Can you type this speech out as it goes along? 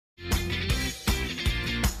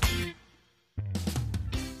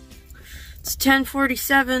It's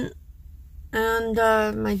 10:47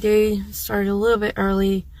 and my day started a little bit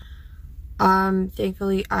early.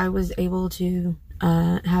 Thankfully I was able to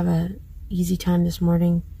have a easy time this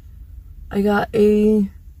morning. I got a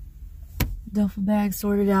duffel bag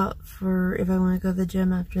sorted out for if I want to go to the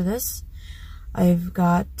gym after this. I've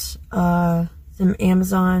got some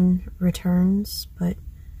Amazon returns, but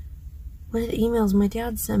one of the emails my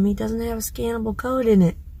dad sent me doesn't have a scannable code in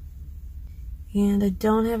it. And I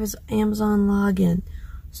don't have his Amazon login.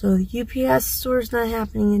 So the UPS store's not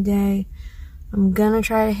happening today. I'm gonna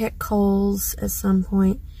try to hit Kohl's at some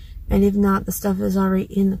point. And if not, the stuff is already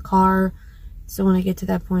in the car. So when I get to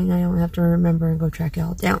that point, I don't have to remember and go track it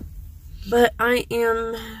all down. But I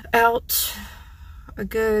am out a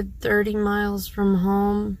good 30 miles from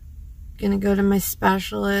home. Gonna go to my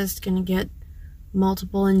specialist. Gonna get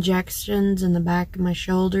multiple injections in the back of my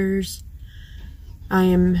shoulders. I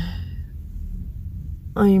am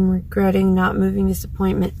regretting not moving this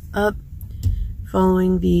appointment up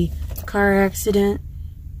following the car accident.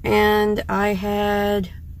 And I had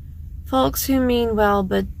folks who mean well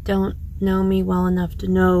but don't know me well enough to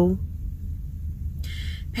know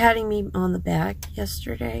patting me on the back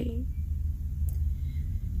yesterday.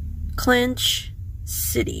 Clinch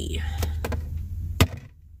City.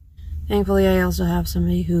 Thankfully, I also have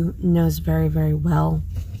somebody who knows very, very well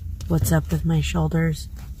what's up with my shoulders,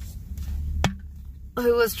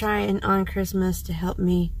 who was trying on Christmas to help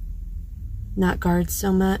me not guard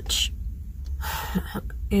so much.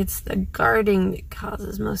 It's the guarding that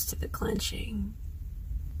causes most of the clenching.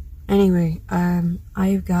 Anyway,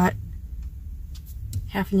 I've got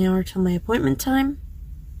half an hour till my appointment time.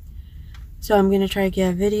 So I'm going to try to get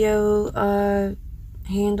a video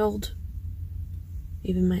handled.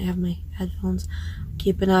 Even might have my headphones.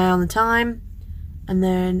 Keep an eye on the time. And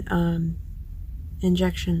then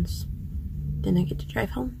injections. Then I get to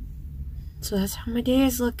drive home. So that's how my day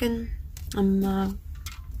is looking. I'm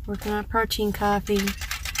working on a protein coffee.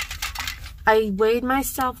 I weighed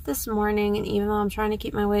myself this morning, and even though I'm trying to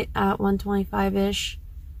keep my weight at 125-ish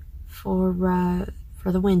for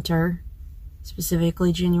the winter,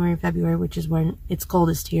 specifically January and February, which is when it's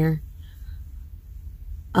coldest here,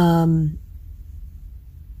 I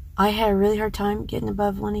had a really hard time getting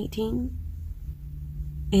above 118,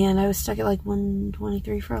 and I was stuck at like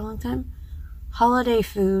 123 for a long time. Holiday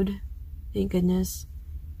food, thank goodness,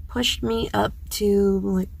 pushed me up to,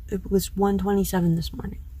 like, it was 127 this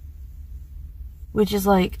morning, which is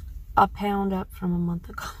like a pound up from a month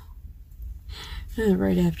ago,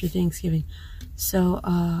 right after Thanksgiving. So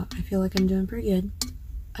I feel like I'm doing pretty good.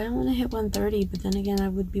 I don't want to hit 130, but then again, I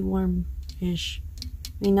would be warm-ish. I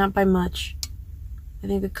mean, not by much. I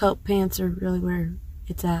think the coat pants are really where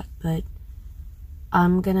it's at, but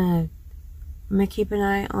I'm gonna keep an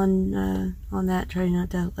eye on that. Try not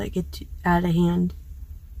to let it get out of hand.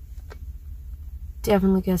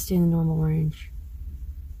 Definitely gotta stay in the normal range,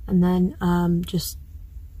 and then just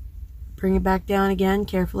bring it back down again,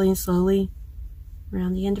 carefully and slowly,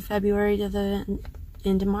 around the end of February to the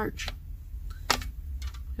end of March.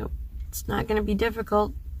 So it's not gonna be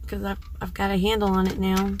difficult because I've got a handle on it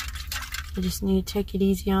now. I just need to take it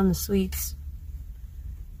easy on the sweets.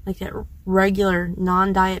 Like that regular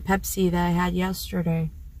non-diet Pepsi that I had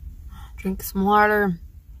yesterday. Drink some water.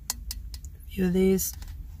 A few of these.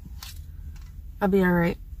 I'll be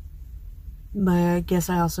alright. But I guess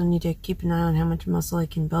I also need to keep an eye on how much muscle I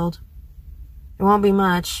can build. It won't be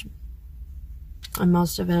much. And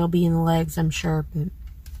most of it will be in the legs, I'm sure. But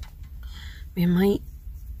man,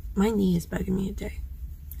 my knee is bugging me today.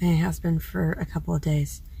 And it has been for a couple of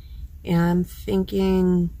days. And I'm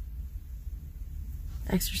thinking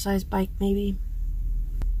exercise bike, maybe.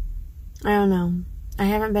 I don't know. I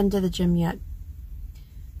haven't been to the gym yet.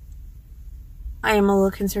 I am a little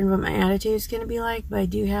concerned what my attitude is going to be like, but I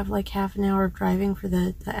do have like half an hour of driving for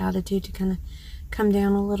the attitude to kind of come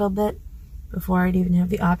down a little bit before I'd even have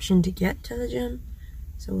the option to get to the gym.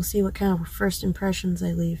 So we'll see what kind of first impressions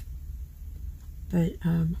I leave. But,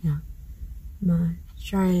 yeah. I'm going to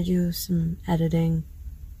try to do some editing.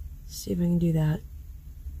 See if I can do that.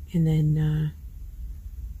 And then,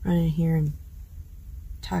 run in here and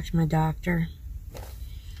talk to my doctor.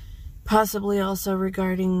 Possibly also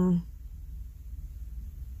regarding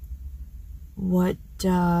what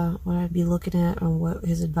I'd be looking at and what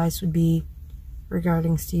his advice would be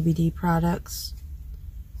regarding CBD products.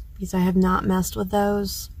 Because I have not messed with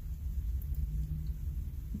those.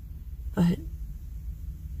 But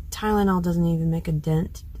Tylenol doesn't even make a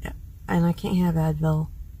dent. And I can't have Advil.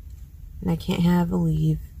 And I can't have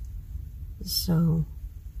Aleve. So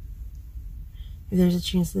if there's a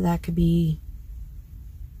chance that that could be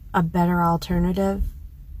a better alternative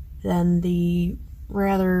than the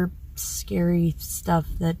rather scary stuff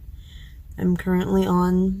that I'm currently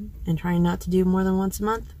on and trying not to do more than once a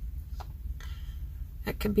month.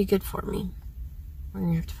 That could be good for me. We're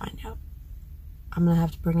gonna have to find out. I'm gonna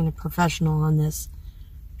have to bring in a professional on this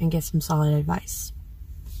and get some solid advice.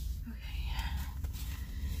 Okay.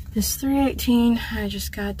 It's 3:18. I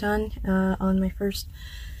just got done on my first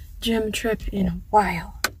gym trip in a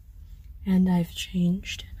while. And I've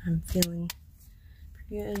changed. I'm feeling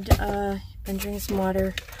pretty good. Been drinking some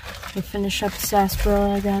water. I finished up the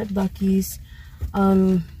sarsaparilla I got at Buc-ee's.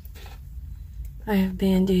 I have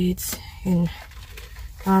Band-Aids in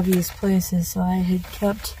obvious places, so I had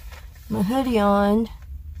kept my hoodie on.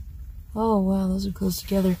 Oh wow, those are close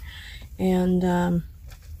together. And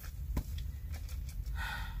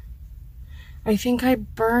I think I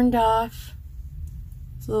burned off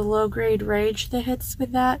the low-grade rage that hits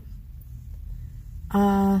with that.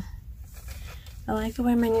 I like the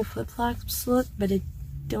way my new flip-flops look, but I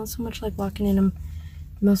don't so much like walking in them,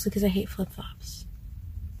 mostly because I hate flip-flops.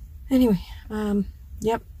 Anyway,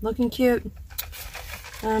 yep, looking cute.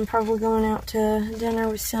 I'm probably going out to dinner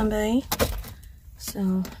with somebody,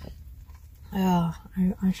 so, I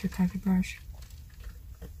should have a brush.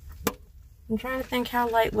 I'm trying to think how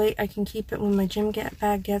lightweight I can keep it when my gym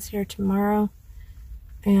bag gets here tomorrow,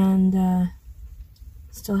 and,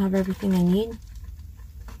 still have everything I need.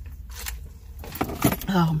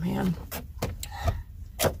 Oh man,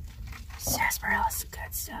 sarsaparilla is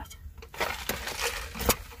good stuff.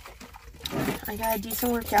 I got a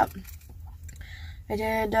decent workout. I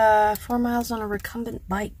did 4 miles on a recumbent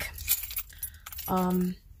bike. A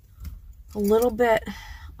little bit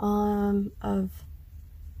of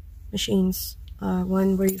machines.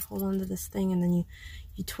 One where you hold onto this thing and then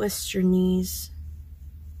you twist your knees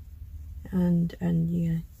and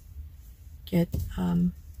you get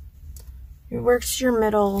it works your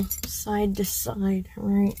middle side to side,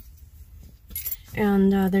 right?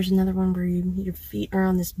 And there's another one where your feet are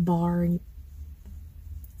on this bar and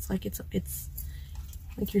it's like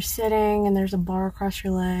like you're sitting and there's a bar across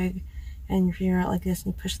your leg and your feet are out like this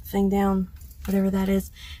and you push the thing down, whatever that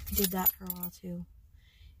is. I did that for a while too,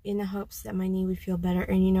 in the hopes that my knee would feel better,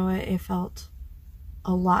 and you know what, it felt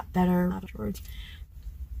a lot better afterwards.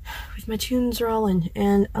 With my tunes rolling,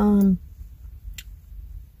 and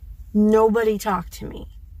nobody talked to me.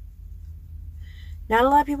 Not a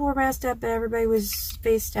lot of people were masked up, but everybody was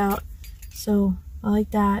spaced out, so I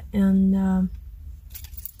like that, and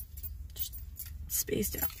just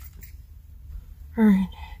spaced out. Alright,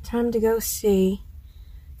 time to go see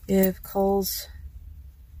if Kohl's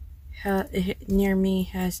near me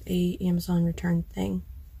has a Amazon return thing.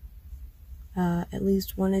 At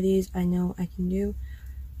least one of these I know I can do.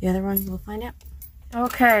 The other one we'll find out.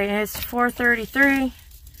 Okay, it's 4:33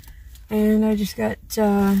 and I just got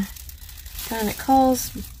done at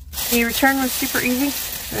Kohl's. The return was super easy.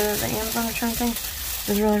 The Amazon return thing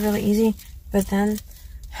was really easy, but then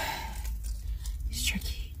these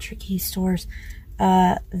tricky stores,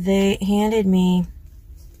 they handed me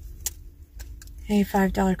a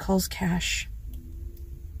 $5 Kohl's cash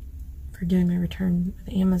for doing my return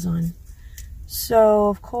with Amazon. So,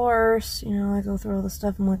 of course, you know, I go through all the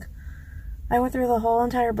stuff. I went through the whole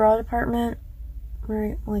entire bra department,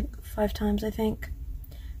 right, like 5 times, I think.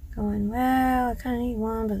 Going, well, I kind of need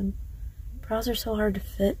one, but the bras are so hard to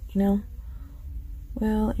fit, you know.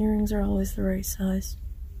 Well, earrings are always the right size.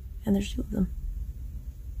 And there's 2 of them.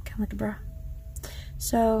 Kind of like a bra.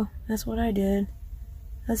 So, that's what I did.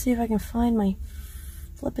 Let's see if I can find my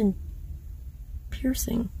flippin'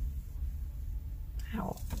 piercing.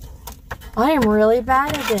 Ow. I am really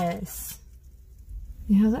bad at this.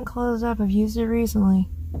 It hasn't closed up. I've used it recently.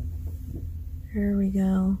 There we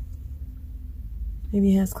go.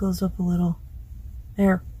 Maybe it has closed up a little.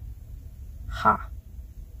 There. Ha.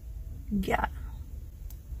 Got him.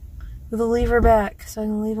 With a lever back so I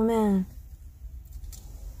can leave them in.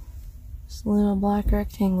 Just little black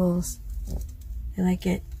rectangles. I like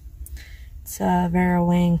it. It's Vera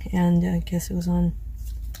Wang, and I guess it was on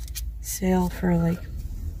sale for like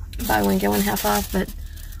buy one get one half off, but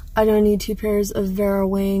I don't need 2 pairs of Vera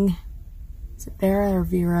Wang. Is it Vera or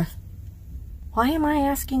Vera? Why am I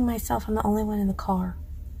asking myself? I'm the only one in the car.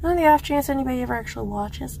 On the off chance anybody ever actually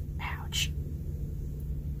watches. Ouch.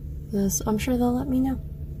 This, I'm sure they'll let me know.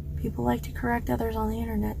 People like to correct others on the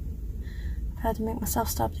internet. I've had to make myself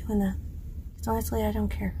stop doing that. Because honestly, I don't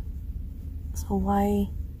care. So why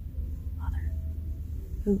bother?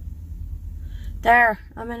 Ooh. There,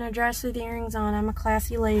 I'm in a dress with earrings on. I'm a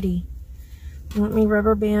classy lady. Let me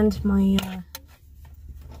rubber band my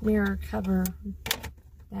mirror cover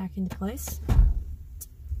back into place. I'm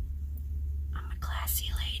a classy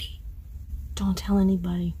lady. don't tell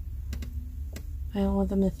anybody. I don't want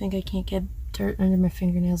them to think I can't get dirt under my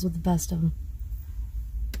fingernails with the best of them.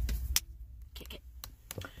 Kick it.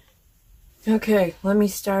 Okay, let me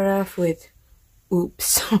start off with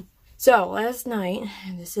oops. So, last night,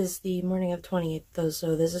 and this is the morning of 28th though,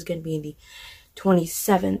 so this is going to be the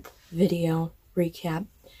 27th video recap.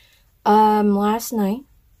 Last night,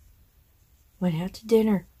 went out to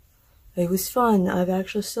dinner. It was fun. I've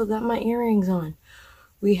actually still got my earrings on.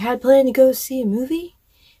 We had planned to go see a movie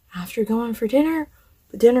after going for dinner,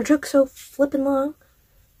 but dinner took so flippin' long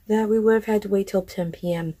that we would have had to wait till 10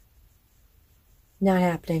 p.m. Not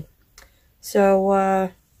happening.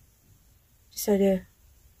 So, decided to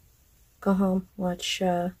go home, watch,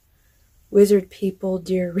 Wizard People,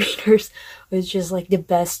 Dear Readers, which is just like the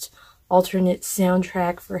best alternate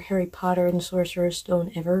soundtrack for Harry Potter and the Sorcerer's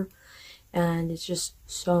Stone ever. And it's just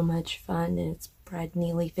so much fun, and it's Brad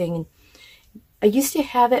Neely thing. And I used to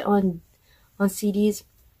have it on CDs,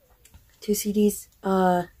 2 CDs,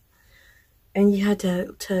 and you had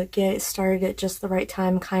to get it started at just the right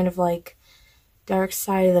time, kind of like Dark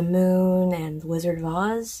Side of the Moon and The Wizard of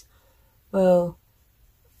Oz. Well,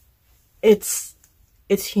 it's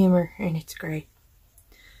humor, and it's great.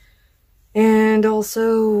 And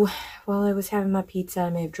also, while I was having my pizza, I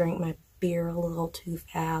may have drank my beer a little too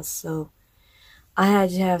fast, so I had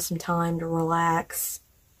to have some time to relax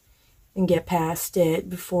and get past it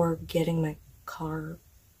before getting my car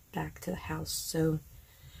back to the house. So,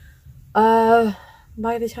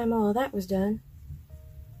 by the time all of that was done,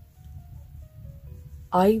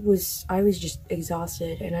 I was just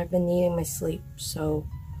exhausted, and I've been needing my sleep, so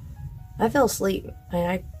I fell asleep,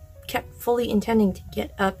 and I kept fully intending to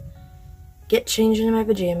get up, get changed into my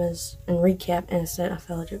pajamas, and recap, and instead I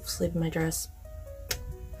fell asleep in my dress.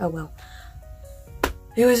 Oh well.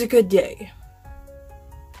 It was a good day.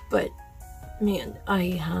 But, man,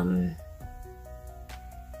 I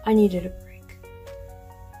needed a break.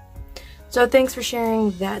 So thanks for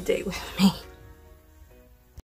sharing that day with me.